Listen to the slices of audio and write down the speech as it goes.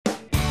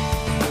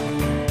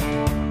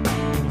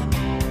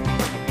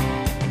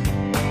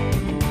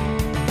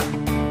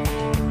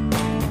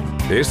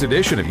This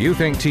edition of You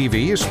Think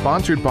TV is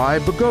sponsored by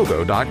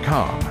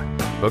Bagogo.com.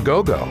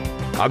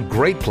 Bagogo, a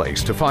great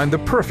place to find the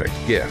perfect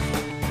gift.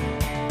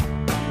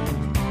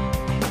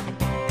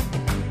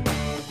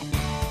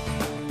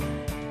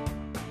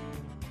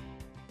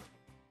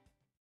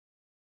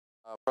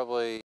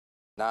 Probably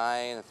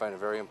 9. I find it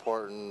very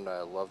important.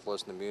 I love to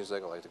listen to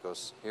music. I like to go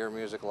hear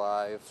music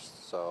live,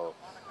 so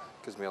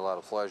it gives me a lot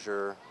of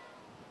pleasure.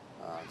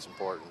 It's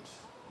important.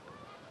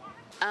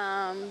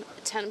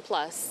 10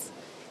 plus.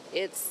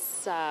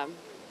 It's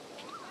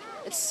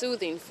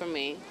soothing for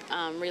me.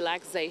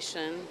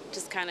 Relaxation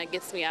just kind of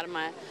gets me out of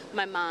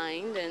my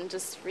mind and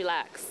just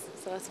relax.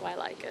 So that's why I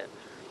like it.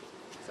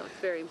 So it's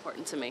very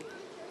important to me.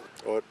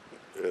 Well,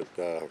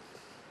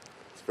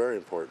 it's very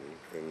important,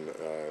 and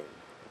the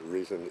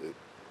reason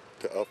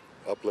to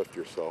uplift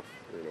yourself,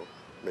 you know,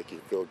 make you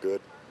feel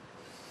good,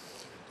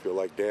 feel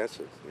like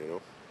dancing, you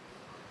know.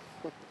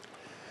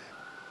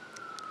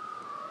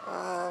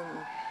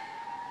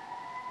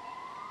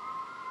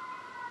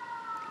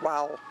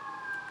 Wow,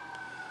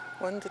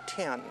 1 to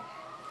 10,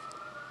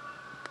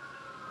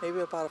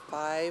 maybe about a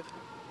 5.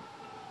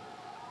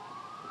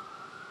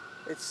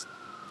 It's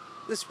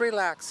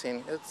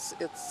relaxing.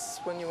 It's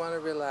when you want to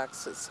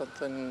relax. It's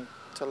something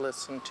to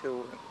listen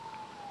to.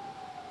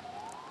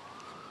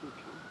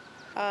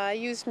 I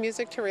use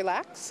music to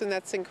relax, and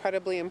that's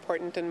incredibly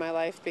important in my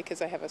life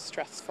because I have a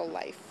stressful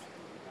life.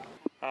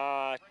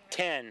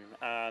 10.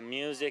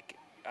 Music.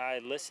 I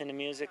listen to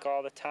music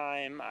all the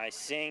time. I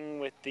sing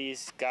with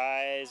these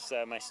guys,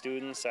 my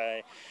students.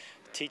 I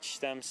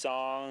teach them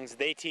songs.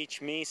 They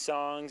teach me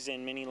songs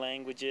in many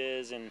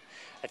languages, and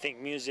I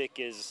think music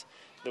is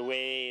the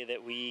way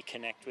that we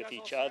connect with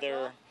each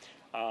other,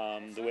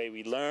 the way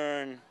we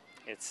learn.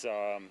 It's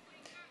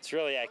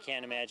really, I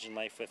can't imagine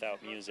life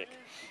without music.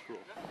 Cool.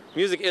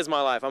 Music is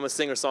my life. I'm a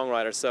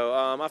singer-songwriter, so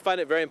I find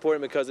it very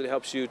important because it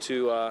helps you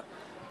to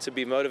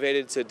be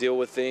motivated to deal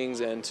with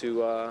things and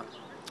to, I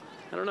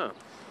don't know.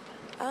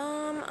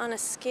 On a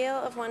scale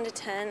of 1 to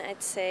 10,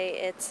 I'd say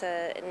it's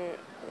an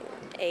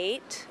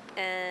 8,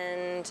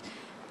 and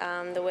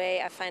the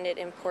way I find it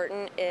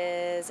important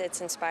is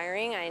it's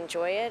inspiring. I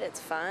enjoy it. It's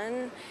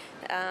fun.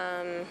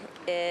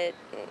 It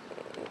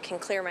can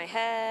clear my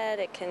head.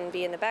 It can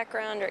be in the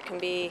background, or it can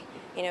be,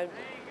 you know,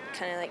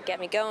 kind of like get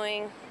me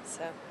going.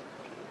 So.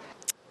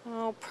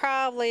 Oh,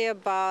 probably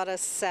about a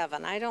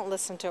 7. I don't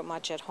listen to it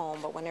much at home,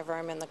 but whenever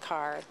I'm in the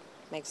car, it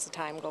makes the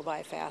time go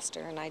by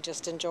faster, and I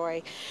just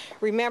enjoy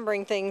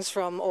remembering things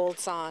from old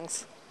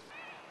songs.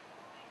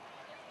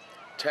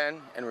 10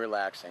 and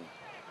relaxing.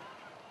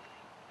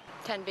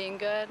 10 being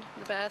good,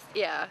 the best.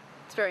 Yeah,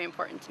 it's very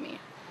important to me.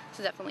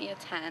 So definitely a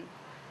 10.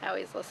 I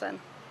always listen.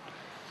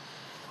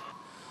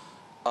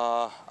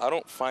 I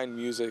don't find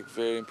music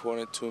very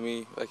important to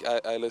me. Like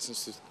I listen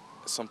to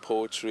some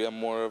poetry. I'm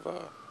more of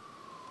a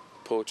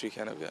poetry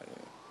kind of guy.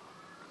 Yeah.